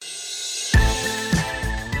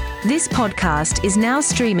This podcast is now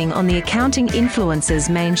streaming on the Accounting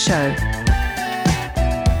Influencers main show.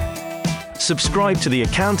 Subscribe to the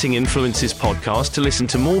Accounting Influencers podcast to listen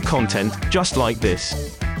to more content just like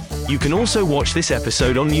this. You can also watch this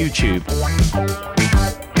episode on YouTube.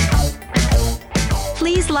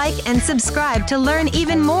 Please like and subscribe to learn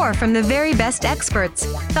even more from the very best experts,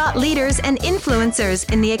 thought leaders, and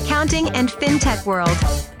influencers in the accounting and fintech world.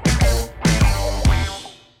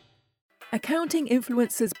 Accounting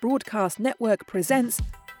Influencers Broadcast Network presents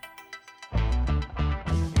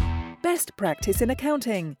Best Practice in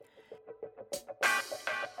Accounting.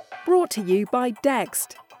 Brought to you by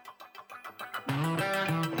Dext.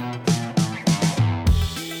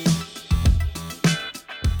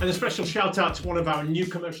 And a special shout out to one of our new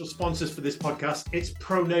commercial sponsors for this podcast. It's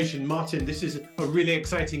ProNation. Martin, this is a really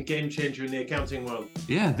exciting game changer in the accounting world.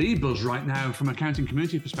 Yeah, the buzz right now from accounting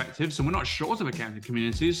community perspective. So we're not short of accounting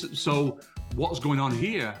communities. So what's going on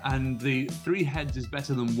here? And the three heads is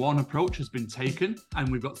better than one approach has been taken.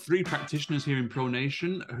 And we've got three practitioners here in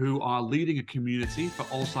ProNation who are leading a community for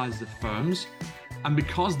all sizes of firms. And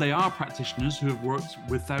because they are practitioners who have worked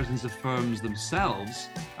with thousands of firms themselves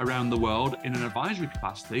around the world in an advisory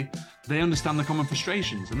capacity, they understand the common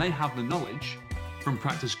frustrations and they have the knowledge from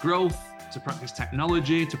practice growth to practice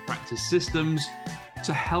technology to practice systems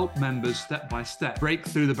to help members step by step break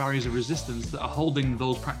through the barriers of resistance that are holding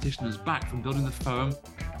those practitioners back from building the firm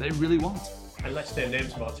they really want. And let's name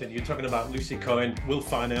names, Martin. You're talking about Lucy Cohen, Will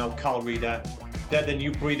Farnell, Carl Reeder. They're the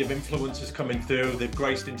new breed of influencers coming through. They've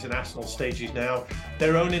graced international stages now.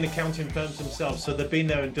 They're owning accounting firms themselves, so they've been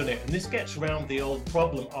there and done it. And this gets around the old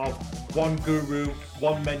problem of one guru,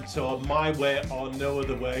 one mentor, my way or no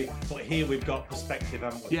other way. But here we've got perspective,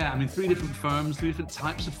 haven't we? Yeah, I mean, three different firms, three different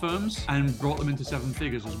types of firms, and brought them into seven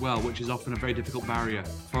figures as well, which is often a very difficult barrier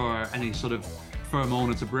for any sort of firm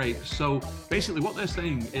owner to break. So basically what they're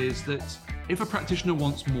saying is that if a practitioner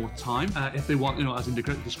wants more time, if they want, as in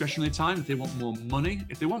discretionary time, if they want more money,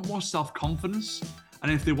 if they want more self-confidence,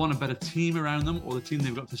 and if they want a better team around them or the team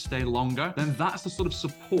they've got to stay longer, then that's the sort of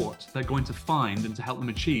support they're going to find and to help them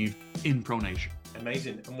achieve in ProNation.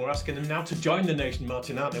 Amazing. And we're asking them now to join the nation,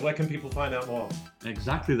 Martin, aren't they? Where can people find out more?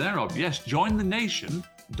 Exactly there, Rob. Yes,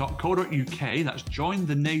 jointhenation.co.uk. That's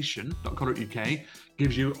jointhenation.co.uk.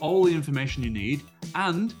 Gives you all the information you need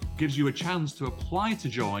and gives you a chance to apply to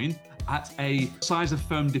join at a size of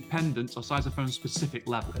firm dependent or size of firm specific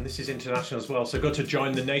level. And this is international as well. So go to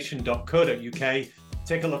jointhenation.co.uk.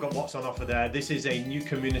 Take a look at what's on offer there. This is a new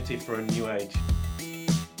community for a new age.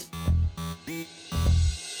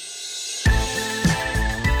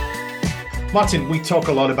 Martin, we talk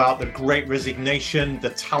a lot about the great resignation, the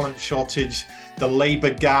talent shortage, the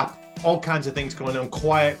labour gap, all kinds of things going on,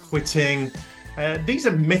 quiet quitting. These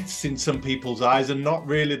are myths in some people's eyes and not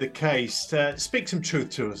really the case. Speak some truth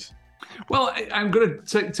to us. Well, I'm going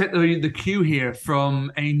to take the cue here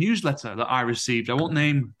from a newsletter that I received. I won't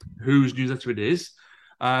name whose newsletter it is,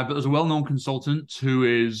 but there's a well-known consultant who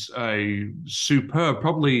is a superb,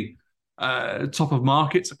 probably top of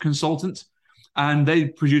market consultant. And they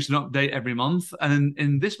produce an update every month. And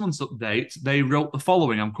in this month's update, they wrote the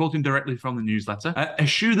following. I'm quoting directly from the newsletter.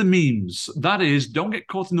 Eschew the memes. That is, don't get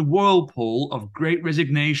caught in the whirlpool of great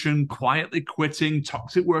resignation, quietly quitting,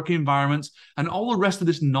 toxic work environments, and all the rest of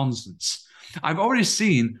this nonsense. I've already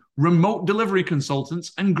seen remote delivery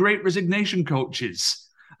consultants and great resignation coaches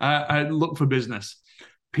look for business.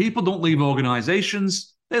 People don't leave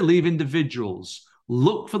organizations, they leave individuals.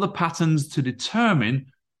 Look for the patterns to determine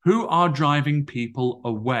who are driving people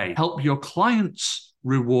away. Help your clients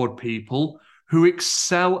reward people who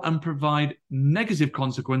excel and provide negative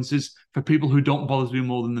consequences for people who don't bother to do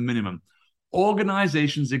more than the minimum.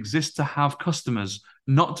 Organizations exist to have customers,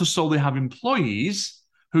 not to solely have employees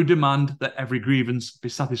who demand that every grievance be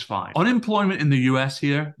satisfied. Unemployment in the US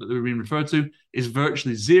here, that we're being referred to, is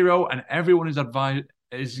virtually zero, and everyone is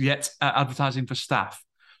advertising for staff.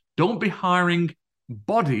 Don't be hiring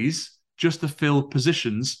bodies just to fill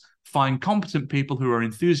positions. Find competent people who are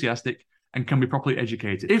enthusiastic and can be properly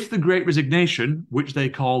educated. If the Great Resignation, which they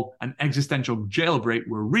call an existential jailbreak,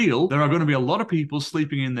 were real, there are going to be a lot of people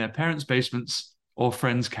sleeping in their parents' basements or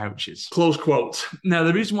friends' couches. Close quote. Now,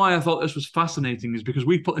 the reason why I thought this was fascinating is because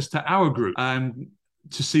we put this to our group to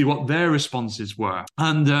see what their responses were.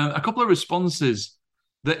 And a couple of responses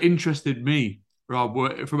that interested me, Rob,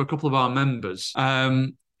 were from a couple of our members,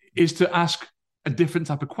 is to ask a different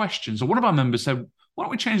type of question. So one of our members said, why don't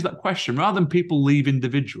we change that question? Rather than people leave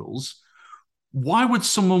individuals, why would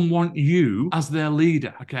someone want you as their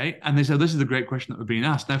leader? Okay. And they said, this is the great question that we're being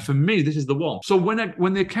asked. Now, for me, this is the one. So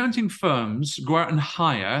when the accounting firms go out and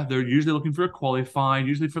hire, they're usually looking for a qualified,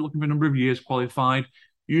 usually looking for a number of years qualified,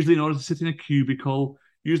 usually in order to sit in a cubicle,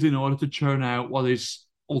 usually in order to churn out what is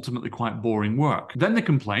ultimately quite boring work. Then they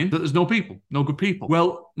complain that there's no good people.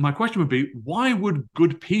 Well, my question would be, why would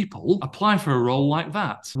good people apply for a role like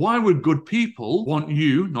that? Why would good people want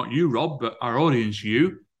you, not you, Rob, but our audience,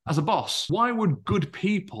 you, as a boss? Why would good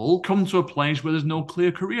people come to a place where there's no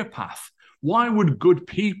clear career path? Why would good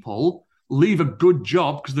people leave a good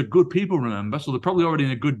job, because they're good people, remember, so they're probably already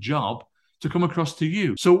in a good job, to come across to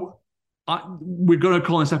you? So we're going to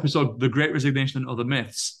call this episode The Great Resignation and Other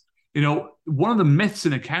Myths. One of the myths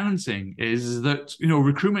in accounting is that,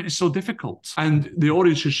 recruitment is so difficult. And the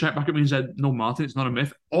audience should shout back at me and say, no, Martin, it's not a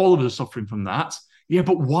myth. All of us are suffering from that. Yeah,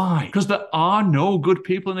 but why? Because there are no good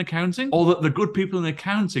people in accounting, or that the good people in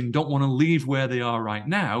accounting don't want to leave where they are right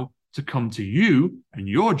now to come to you and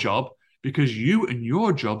your job, because you and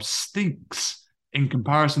your job stinks in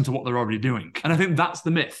comparison to what they're already doing. And I think that's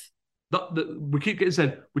the myth. That we keep getting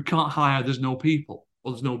said, we can't hire, there's no people,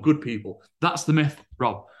 or there's no good people. That's the myth,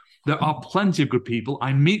 Rob. There are plenty of good people.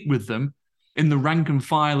 I meet with them in the rank and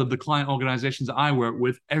file of the client organizations that I work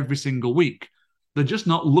with every single week. They're just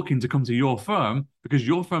not looking to come to your firm because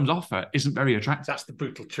your firm's offer isn't very attractive. That's the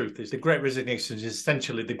brutal truth. Is the Great Resignation is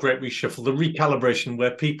essentially the Great Reshuffle, the recalibration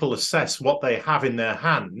where people assess what they have in their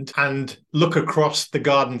hand and look across the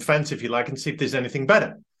garden fence, if you like, and see if there's anything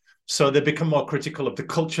better. So they become more critical of the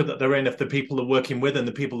culture that they're in, of the people they're working with and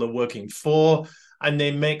the people they're working for, and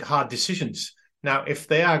they make hard decisions. Now, if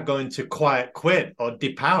they are going to quiet quit or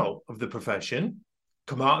dip out of the profession,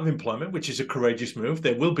 come out of employment, which is a courageous move,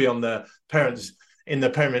 they will be on their parents'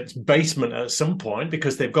 basement at some point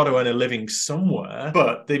because they've got to earn a living somewhere.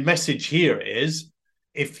 But the message here is,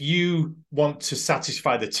 if you want to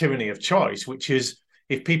satisfy the tyranny of choice, which is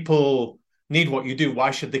if people need what you do, why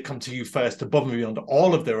should they come to you first above and beyond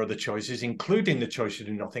all of their other choices, including the choice to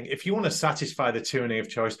do nothing? If you want to satisfy the tyranny of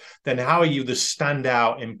choice, then how are you the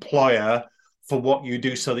standout employer for what you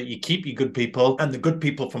do so that you keep your good people, and the good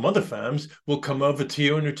people from other firms will come over to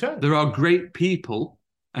you in return? There are great people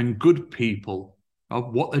and good people.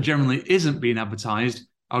 What there generally isn't being advertised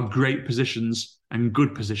are great positions and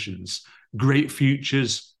good positions, great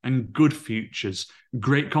futures and good futures,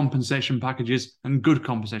 great compensation packages and good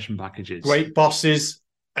compensation packages. Great bosses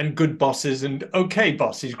and good bosses and okay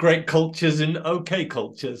bosses, great cultures and okay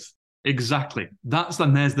cultures. Exactly. There's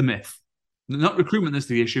the myth. Not recruitment that's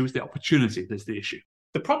the issue, it's the opportunity that's the issue.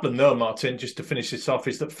 The problem, though, Martin, just to finish this off,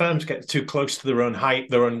 is that firms get too close to their own hype,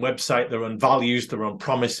 their own website, their own values, their own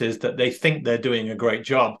promises, that they think they're doing a great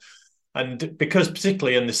job. And because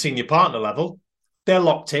particularly in the senior partner level, they're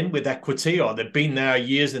locked in with equity, or they've been there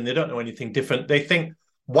years and they don't know anything different. They think,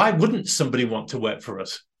 why wouldn't somebody want to work for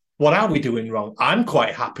us? What are we doing wrong? I'm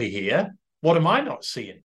quite happy here. What am I not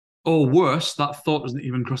seeing? Or worse, that thought doesn't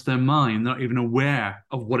even cross their mind. They're not even aware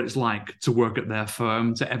of what it's like to work at their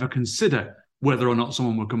firm, to ever consider whether or not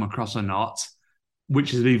someone will come across or not,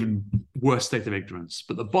 which is an even worse state of ignorance.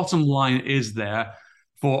 But the bottom line is there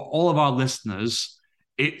for all of our listeners.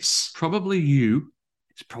 It's probably you.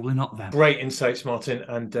 It's probably not them. Great insights, Martin.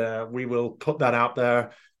 And we will put that out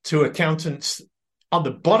there to accountants on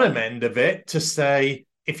the bottom end of it to say,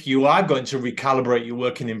 if you are going to recalibrate your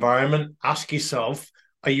working environment, ask yourself,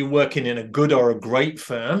 are you working in a good or a great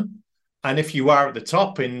firm? And if you are at the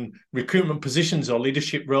top in recruitment positions or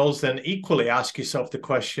leadership roles, then equally ask yourself the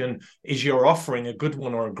question, is your offering a good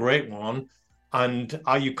one or a great one? And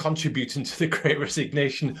are you contributing to the Great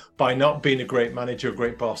Resignation by not being a great manager, a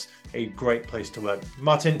great boss, a great place to work?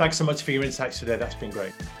 Martin, thanks so much for your insights today. That's been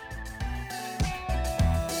great.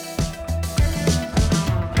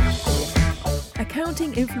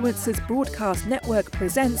 Accounting Influencers Broadcast Network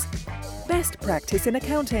presents Best Practice in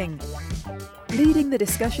Accounting, leading the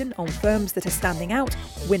discussion on firms that are standing out,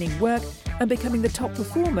 winning work, and becoming the top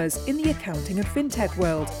performers in the accounting and fintech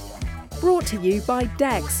world. Brought to you by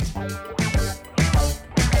Dext.